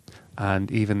 Yeah.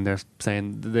 And even they're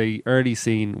saying the early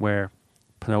scene where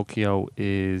Pinocchio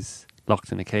is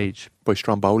locked in a cage. By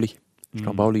Stromboli. Mm.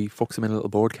 Stromboli fucks him in a little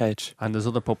board cage. And there's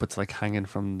other puppets like hanging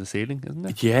from the ceiling, isn't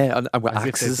there? Yeah, and with As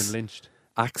if they've been axes. lynched.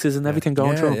 Axes and everything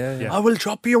going through. yeah. I will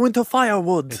chop you into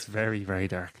firewood. It's very, very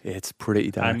dark. It's pretty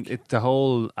dark. And the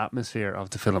whole atmosphere of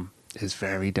the film is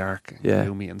very dark and Yeah.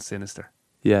 gloomy and sinister.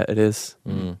 Yeah, it is.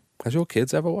 Has your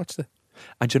kids ever watched it?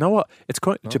 And do you know what? It's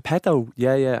quite No. Geppetto.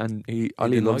 Yeah, and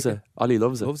Ollie didn't loves like it. Ollie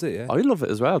loves it. Loves it, yeah. I love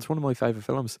it as well. It's one of my favourite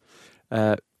films.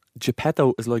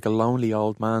 Geppetto is like a lonely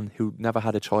old man who never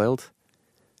had a child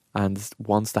and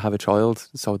wants to have a child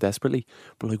so desperately.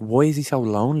 But like, why is he so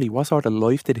lonely? What sort of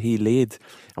life did he lead?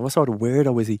 And what sort of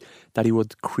weirdo is he that he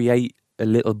would create a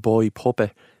little boy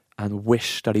puppet and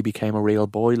wish that he became a real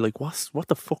boy? Like, what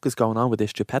the fuck is going on with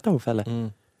this Geppetto fella?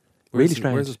 Really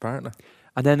strange. Where's his partner?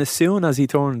 And then as soon as he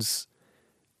turns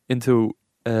into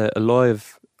a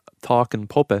live talking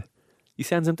puppet, he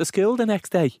sends him to school the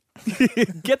next day.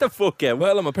 Get the fuck out.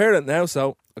 Well, I'm a parent now,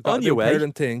 so I've got On to your do way.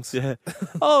 parent things. Yeah.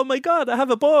 Oh my God, I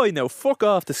have a boy now. Fuck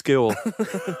off to school.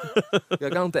 You're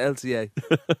going to LCA.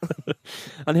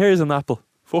 And here's an apple.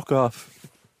 Fuck off.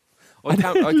 I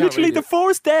can't Literally really-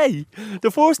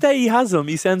 the first day he has him,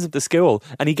 he sends him to school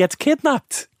and he gets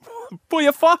kidnapped by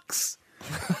a fox.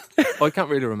 I can't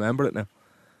really remember it now.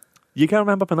 You can't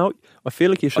remember Pinocchio? I feel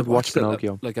like you should I've watch watched it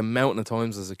Pinocchio. like a mountain of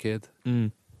times as a kid,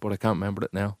 but I can't remember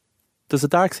it now. There's a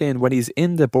dark scene when he's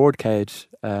in the board cage,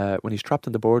 when he's trapped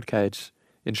in the board cage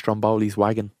in Stromboli's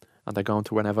wagon, and they're going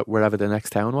to wherever the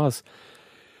next town was.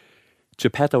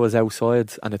 Geppetto is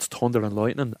outside, and it's thunder and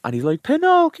lightning, and he's like,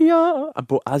 Pinocchio!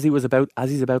 But as he's about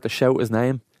to shout his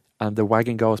name, and the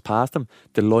wagon goes past him,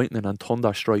 the lightning and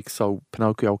thunder strikes, so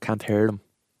Pinocchio can't hear them.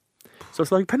 So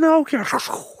it's like, Pinocchio!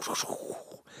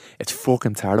 It's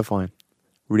fucking terrifying.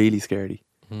 Really scary.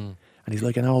 And he's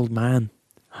like an old man.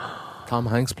 Tom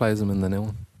Hanks plays him in the new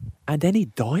one. And then he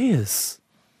dies.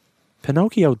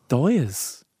 Pinocchio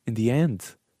dies in the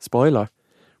end. Spoiler.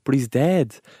 But he's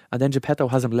dead. And then Geppetto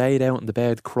has him laid out in the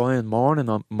bed crying, mourning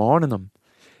him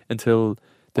until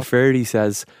the fairy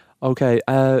says, okay,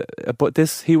 but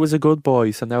he was a good boy,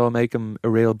 so now I'll make him a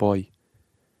real boy.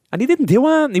 And he didn't do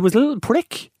anything. He was a little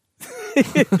prick.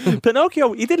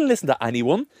 Pinocchio, he didn't listen to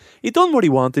anyone. He done what he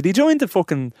wanted. He joined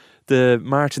the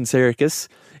marching circus.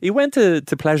 He went to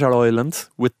Pleasure Island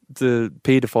with the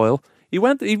paedophile. He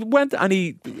went and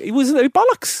he was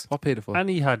bollocks. What paedophile? And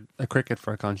he had a cricket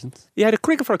for a conscience. He had a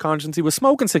cricket for a conscience. He was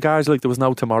smoking cigars like there was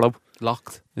no tomorrow.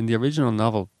 Locked. In the original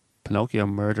novel, Pinocchio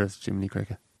murders Jiminy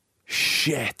Cricket.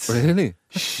 Shit. Really?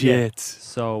 Shit.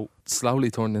 So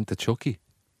Slowly turned into Chucky.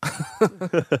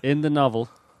 in the novel,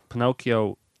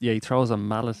 Pinocchio, he throws a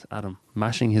mallet at him,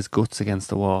 mashing his guts against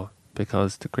the wall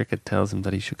because the cricket tells him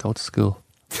that he should go to school.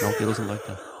 Pinocchio doesn't like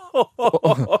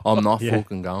that. I'm not Yeah.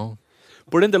 fucking going.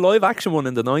 But in the live action one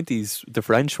in the 90s, the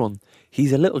French one,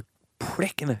 he's a little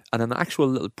prick in it, and an actual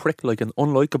little prick, like an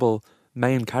unlikable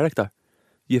main character.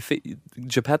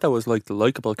 Geppetto is like the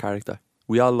likable character.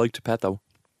 We all like Geppetto.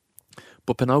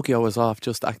 But Pinocchio is off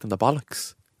just acting the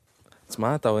bollocks. It's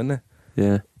mad though, isn't it?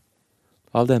 Yeah.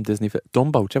 All them Disney...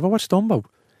 Dumbo. Did you ever watch Dumbo?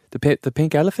 The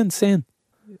pink elephant scene?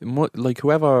 Like,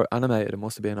 whoever animated it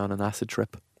must have been on an acid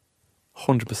trip.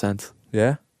 100%.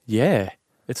 Yeah. Yeah.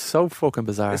 It's so fucking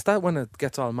bizarre. Is that when it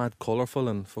gets all mad colourful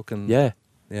and fucking... Yeah.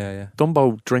 Yeah.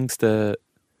 Dumbo drinks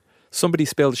somebody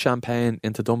spilled champagne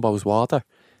into Dumbo's water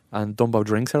and Dumbo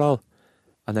drinks it all.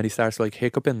 And then he starts like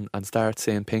hiccuping and starts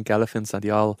saying pink elephants and they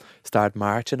all start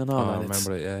marching and all. Oh, I And it's-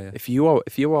 remember it, yeah.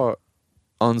 If you were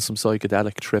on some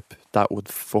psychedelic trip, that would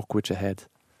fuck with your head.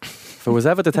 If it was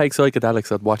ever to take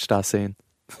psychedelics, I'd watch that scene.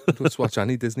 Just watch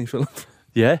any Disney film.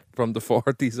 Yeah, from the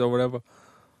 40s or whatever.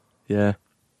 yeah.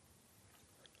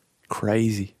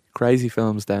 Crazy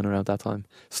films down around that time.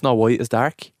 Snow White is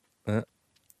dark.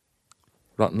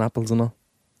 Rotten apples and all.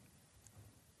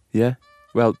 Yeah.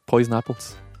 Well, poison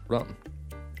apples. Rotten.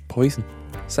 Poison.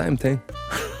 Same thing.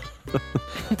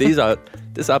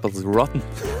 This apple is rotten.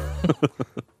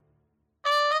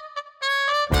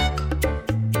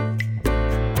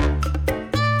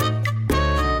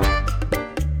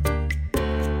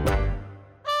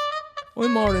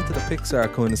 I'm more into the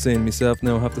Pixar kind of scene myself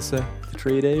now, I have to say. The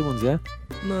 3D ones, yeah.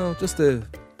 No, just the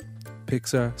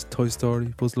Pixar, Toy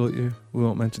Story, Buzz Lightyear. We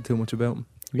won't mention too much about them.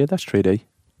 Yeah, that's 3D.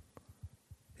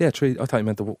 Yeah, I thought you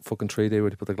meant the fucking 3D where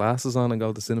they put the glasses on and go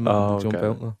to the cinema and jump okay.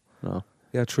 out. No. No.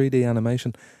 Yeah, 3D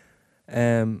animation.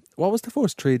 What was the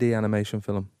first 3D animation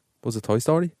film? Was it Toy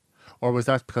Story? Or was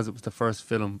that because it was the first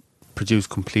film produced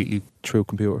completely? Through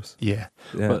computers. Yeah.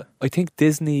 Yeah. Well, I think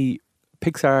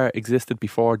Pixar existed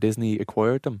before Disney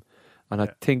acquired them. And I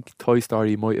think Toy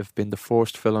Story might have been the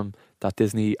first film that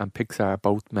Disney and Pixar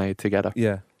both made together.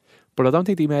 yeah. But I don't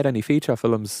think they made any feature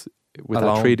films with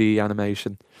Alone. that 3D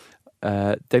animation.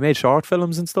 They made short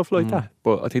films and stuff like that.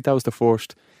 But I think that was the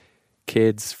first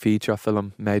kids feature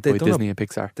film made They by done Disney and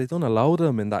Pixar. They done a lot of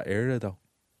them in that era though.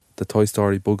 The Toy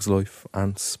Story, Bugs Life,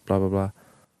 Ants, blah blah blah.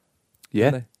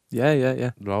 Yeah. Didn't Yeah.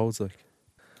 they? Loads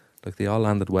like they all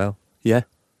landed well. Yeah.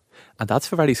 And that's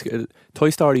for very... Toy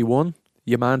Story 1,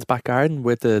 your man's back garden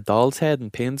with the doll's head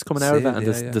and pins coming out of it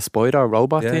and the spider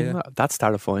robot Yeah, thing. yeah. That's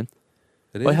terrifying.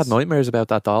 It I had is. nightmares about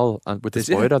that doll and with the Did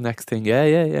you? spider next thing.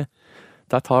 Yeah.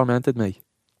 That tormented me.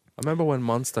 I remember when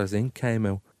Monsters Inc. came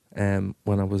out,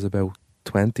 when I was about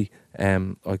 20,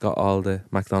 I got all the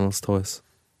McDonald's toys.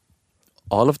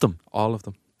 All of them. All of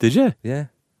them. Did you? Yeah.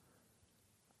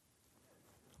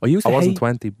 I used I to wasn't hate...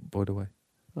 20, by the way.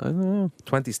 I don't know.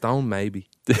 20 stone, maybe.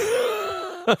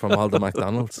 From all the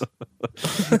McDonald's.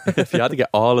 If you had to get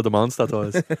all of the monster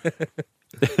toys.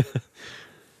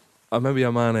 I remember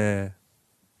your man,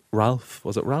 Ralph.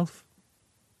 Was it Ralph?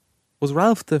 Was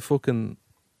Ralph the fucking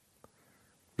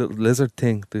little lizard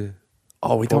thing?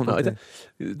 Oh, we don't know. purple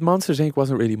Monsters Inc.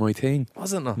 wasn't really my thing.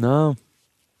 Was it not? No.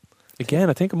 Again,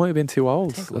 I think I might have been too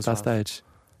old think it at was that Ralph. stage.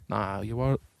 Nah, you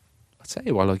were... I'd say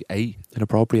you were like 8.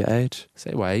 Inappropriate age.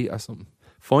 Say you were 8 or something.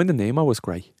 Finding Nemo was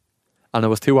great. And I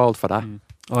was too old for that.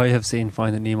 I have seen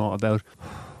Finding Nemo about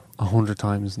 100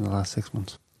 times in the last 6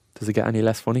 months. Does it get any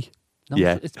less funny? No,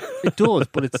 Yeah. it does,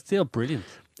 but it's still brilliant.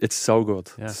 It's so good.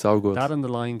 Yeah. So good. That and The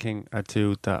Lion King are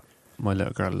two that my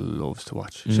little girl loves to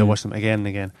watch. She'll watch them again and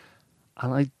again.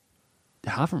 And I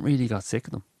haven't really got sick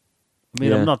of them. I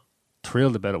mean, Yeah. I'm not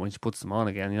thrilled about it when she puts them on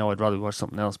again. You know, I'd rather watch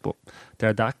something else, but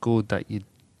they're that good that you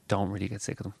don't really get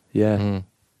sick of them. Yeah. Mm.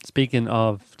 Speaking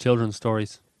of children's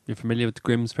stories, you familiar with the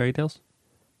Grimm's fairy tales?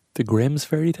 The Grimm's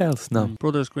fairy tales? No.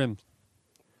 Brothers Grimm.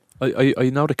 I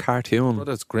know the cartoon.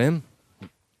 Brothers Grimm.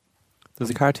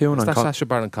 There's a cartoon Is on that Sacha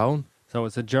Baron Cohen? So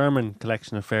it's a German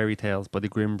collection of fairy tales by the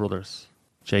Grimm brothers,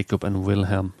 Jacob and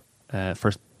Wilhelm.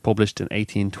 First published in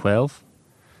 1812.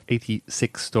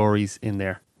 86 stories in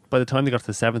there. By the time they got to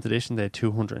the 7th edition, they had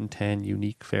 210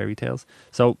 unique fairy tales.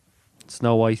 So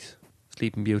Snow White,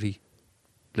 Sleeping Beauty,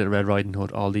 Little Red Riding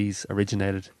Hood, all these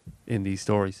originated in these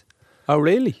stories. Oh,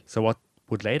 really? So what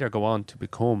would later go on to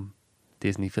become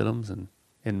Disney films and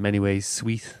in many ways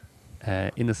sweet,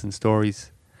 innocent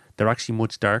stories, they're actually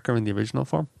much darker in the original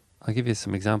form. I'll give you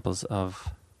some examples of...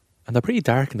 And they're pretty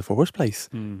dark in the first place.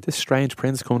 This strange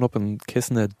prince coming up and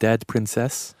kissing a dead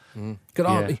princess. Get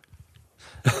on Yeah. me.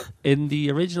 In the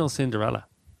original Cinderella,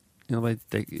 you know,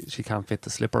 she can't fit the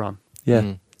slipper on. Yeah.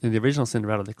 Mm. In the original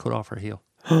Cinderella, they cut off her heel.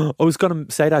 I was going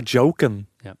to say that joking.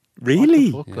 Yeah.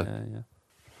 Really? What the fuck, like? Yeah.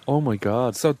 Oh my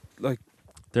God. So, like,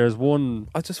 There's one...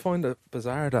 I just find it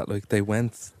bizarre that, like, they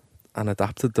went and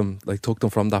adapted them, like, took them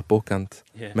from that book and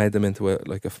Yeah. made them into a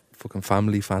fucking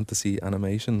family fantasy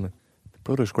animation. Like,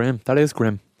 Brothers Grimm. That is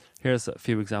grim. Here's a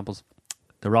few examples.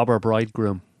 The Robber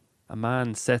Bridegroom. A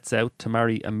man sets out to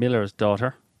marry a miller's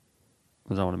daughter. I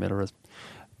don't know what a miller is.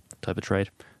 Type of trade.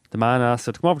 The man asked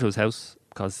her to come over to his house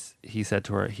because he said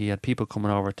to her he had people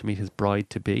coming over to meet his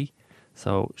bride-to-be.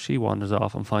 So she wanders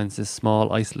off and finds this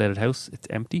small isolated house. It's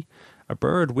empty. A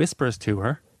bird whispers to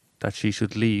her that she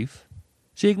should leave.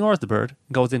 She ignores the bird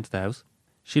and goes into the house.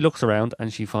 She looks around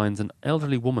and she finds an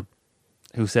elderly woman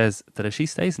who says that if she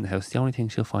stays in the house, the only thing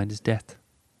she'll find is death.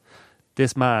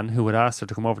 This man who had asked her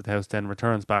to come over to the house then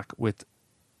returns back with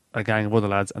a gang of other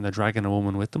lads and they're dragging a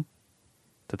woman with them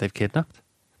that they've kidnapped.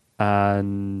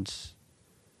 And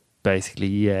basically,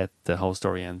 yeah, the whole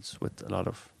story ends with a lot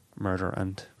of murder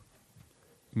and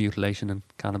mutilation and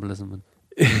cannibalism.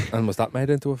 and was that made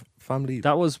into a family?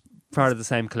 That was part of the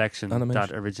same collection Animation.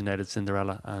 that originated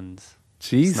Cinderella and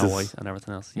Jesus. Snow White and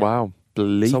everything else. Yeah. Wow.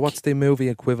 Bleak. So what's the movie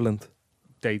equivalent?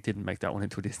 They didn't make that one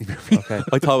into a Disney movie. Okay.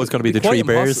 I thought it was going to be the Quite Three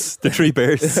Bears. The Three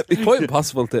Bears. It'd be quite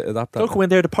impossible to adapt that. Look, when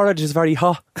there, the porridge is very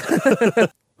hot.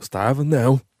 Starving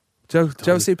now. Do you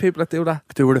ever see people that do that?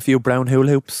 Do with a few brown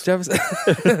hula hoops. Do you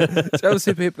ever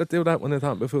see people that do that when they're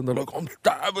talking about food and they're like, I'm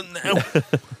starving now?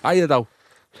 Are you though?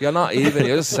 You're not even,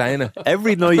 you're just saying it.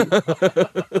 Every night.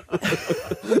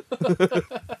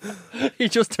 He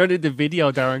just turned into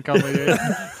video, Darren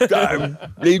comedy. Down.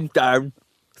 Lean down.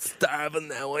 Starving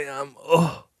now I am.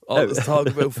 Oh, all this talk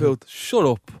about food. Shut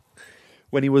up.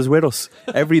 When he was with us,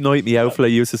 every night me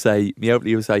outfit used to say,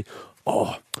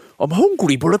 oh, I'm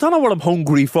hungry, but I don't know what I'm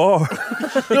hungry for. what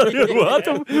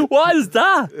is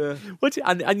that? Yeah.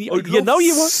 And you know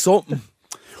you want something.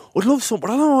 I'd love something,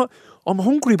 but I don't know what, I'm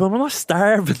hungry, but I'm not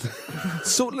starving.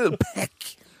 Some little peck.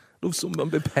 Love something a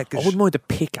bit I peckish. wouldn't mind a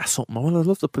pick at something. I'd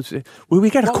love to put. Will we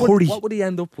get a curry? What would he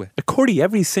end up with? A curry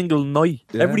every single night.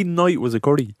 Yeah. Every night was a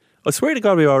curry. I swear to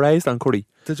God, we were raised on curry.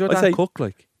 Did your I'd dad say- cook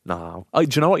like? No. Do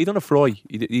you know what? He done a fry.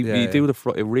 He do the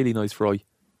fry, a really nice fry.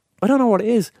 I don't know what it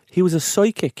is. He was a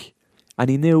psychic.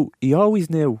 And he always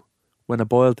knew when a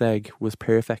boiled egg was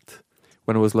perfect.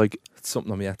 When it was like, It's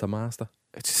something I'm yet to master.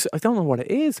 I don't know what it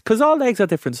is. Because all eggs are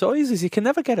different sizes. You can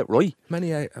never get it right.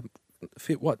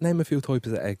 Name a few types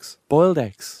of eggs. Boiled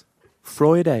eggs.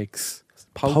 Fried eggs.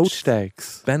 Poached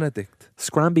eggs. Benedict.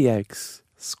 Scramby eggs.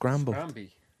 Scrambled.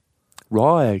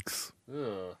 Raw eggs.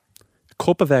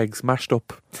 Cup of eggs mashed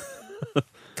up.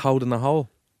 Toad in a hole.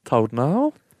 Toad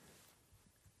no.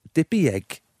 Dippy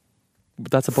egg.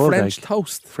 That's a boiled French egg.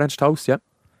 toast. French toast, yeah.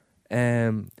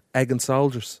 Egg and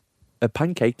soldiers. A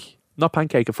pancake. Not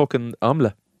pancake, a fucking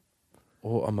omelette.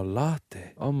 Oh, I'm a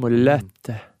latte. Omelette.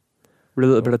 With a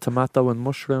little bit of tomato and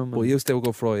mushroom. Well, you still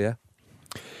go fry, yeah?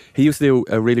 He used to do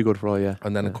a really good fry, yeah.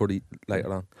 And then a Yeah. curry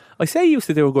later on. I say he used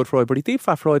to do a good fry, but he deep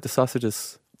fat fried the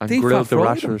sausages and Deep grilled fat the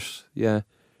fried them? rashers. Yeah.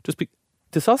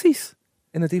 The sausages?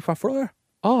 In a deep fat fryer.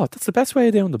 Oh, that's the best way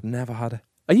of doing them. Never had it.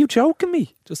 Are you joking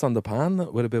me? Just on the pan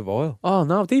with a bit of oil. Oh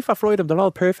no, deep fat fried them. They're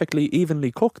all perfectly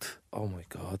evenly cooked. Oh my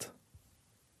God.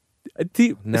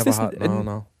 Never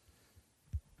No.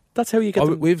 That's how you get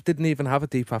them. We didn't even have a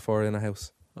deep fat fryer in the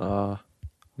house.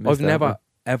 I've never,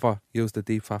 ever used a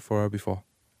deep fat fryer before.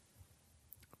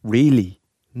 Really?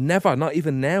 Never, not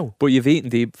even now. But you've eaten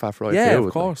deep fat fried Yeah, food,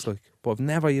 of course. But I've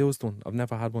never used one. I've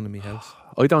never had one in my house.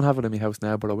 I don't have it in my house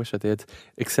now, but I wish I did.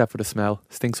 Except for the smell.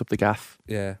 Stinks up the gaff.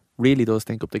 Yeah. Really does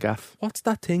stink up the gaff. What's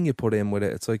that thing you put in with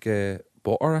it? It's like a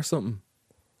butter or something.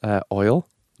 Oil.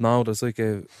 No, there's like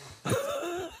a...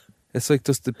 it's like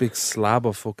just a big slab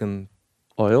of fucking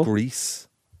Oil. grease.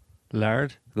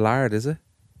 Lard. Lard, is it?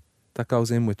 That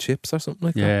goes in with chips or something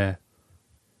like that? Yeah.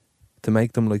 To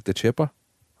make them like the chipper.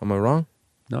 Am I wrong?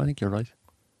 No, I think you're right.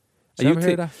 Did you you ever thi-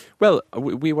 hear that? Well,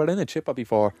 we were in a chipper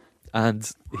before, and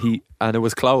it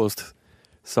was closed,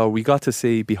 so we got to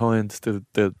see behind the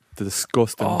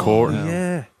disgusting curtain.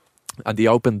 yeah. And they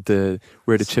opened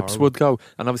where the It's chips horrible. would go,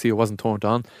 and obviously it wasn't turned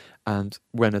on. And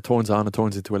when it turns on, it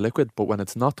turns into a liquid. But when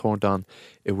it's not turned on,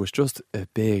 it was just a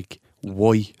big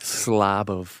white slab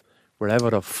of whatever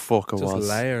the fuck it Just was.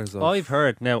 layers of... I've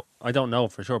heard, now, I don't know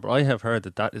for sure, but I have heard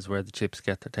that is where the chips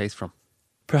get their taste from.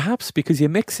 Perhaps because you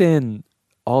mix in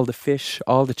all the fish,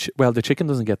 all the the chicken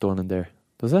doesn't get done in there,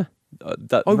 does it?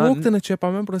 I walked in a chip. I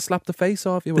remember I slapped the face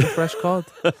off you with a fresh cod.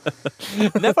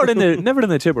 never in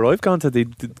the chipper. I've gone to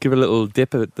give a little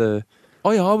dip at the.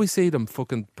 I always see them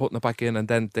fucking putting it back in, and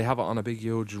then they have it on a big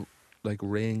huge like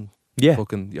ring Yeah.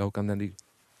 fucking yolk, and then they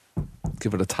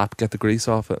give it a tap, get the grease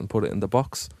off it, and put it in the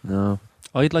box. No.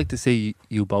 I'd like to see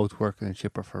you both work in a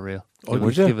chipper for real.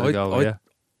 Would Give you? it a go, I'd- yeah.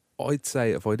 I'd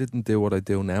say if I didn't do what I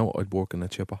do now, I'd work in a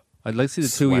chipper. I'd like to see the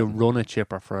two of you Sweating. run a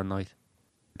chipper for a night.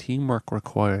 Teamwork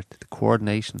required, the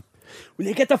coordination. Will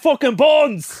you get the fucking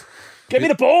buns? Give me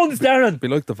the buns, Darren. Be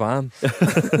like the van.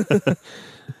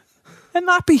 A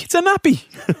nappy. It's a nappy.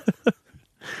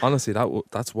 Honestly,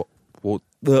 that's what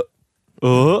That's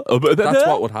that's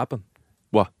what would happen.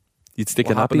 You'd stick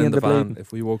What a nappy happened in the van blade.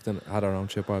 if we walked in, had our own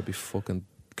chipper, it'd be fucking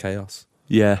chaos.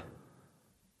 Yeah.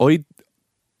 I'd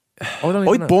I don't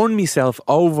even know. burn myself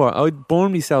over. I'd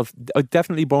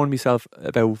definitely burn myself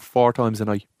about 4 times a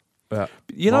night. Yeah.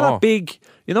 You know More. that big,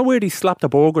 where they slap the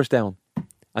burgers down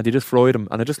and they just fry them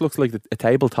and it just looks like a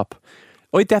tabletop.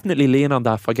 I'd definitely lean on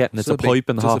that, forgetting it's a pipe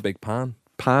and just hot a big pan.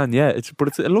 pan, yeah. It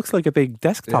looks like a big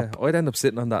desktop. Yeah, I'd end up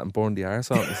sitting on that and burn the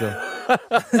arse out myself.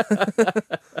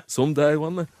 Someday,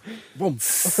 wouldn't I? Boom.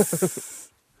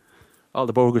 All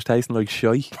the burgers tasting like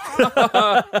shite.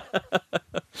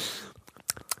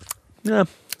 Yeah.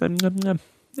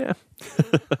 Yeah.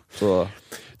 So,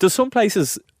 There's some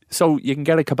places, so you can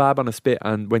get a kebab on a spit,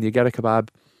 and when you get a kebab,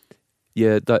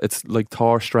 it's like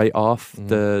tore straight off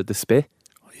the spit.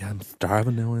 yeah, I'm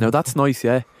starving now. Now that's nice,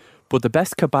 yeah. But the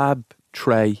best kebab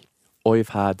tray I've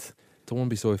had the one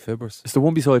beside Fibbers. is the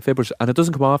one beside Fibbers, and it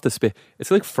doesn't come off the spit.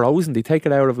 It's like frozen. They take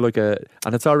it out of like and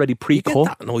it's already You pre-cut.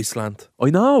 get that in Iceland. I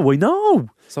know.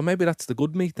 So maybe that's the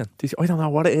good meat then. I don't know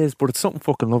what it is, but it's something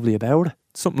fucking lovely about it.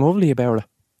 Something lovely about it.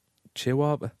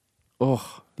 Chihuahua.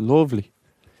 Oh, lovely.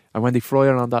 And when they fry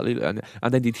it on that little, and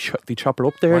then they chop it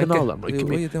up there and all that. I'm like, What give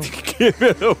are me you doing?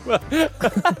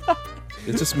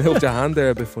 You just moved your hand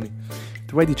there a bit funny.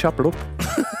 the way they chop it up.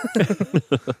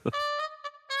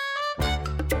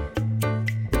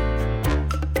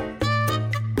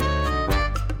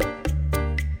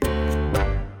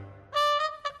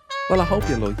 Well, I hope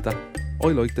you liked that. I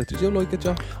liked it. Did you like it,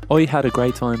 Joe? I had a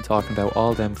great time talking about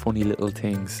all them funny little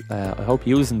things. I hope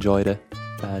you enjoyed it,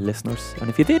 listeners. And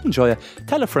if you did enjoy it,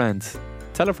 tell a friend.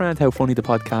 Tell a friend how funny the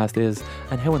podcast is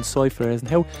and how insightful it is and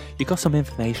how you got some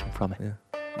information from it. Yeah.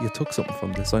 You took something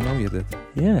from this. I know you did.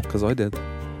 Yeah. Because I did.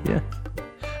 Yeah.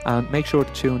 And make sure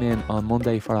to tune in on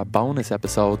Monday for our bonus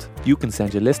episode. You can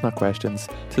send your listener questions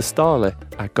to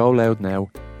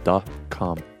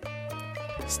stala@goloudnow.com.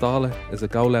 Stala is a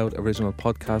Go Loud original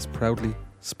podcast proudly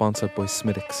sponsored by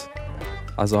Smiddix.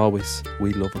 As always,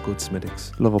 we love a good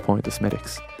Smiddix. Love a point of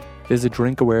Smiddix. Visit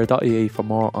drinkaware.ie for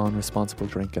more on responsible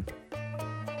drinking.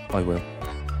 I will.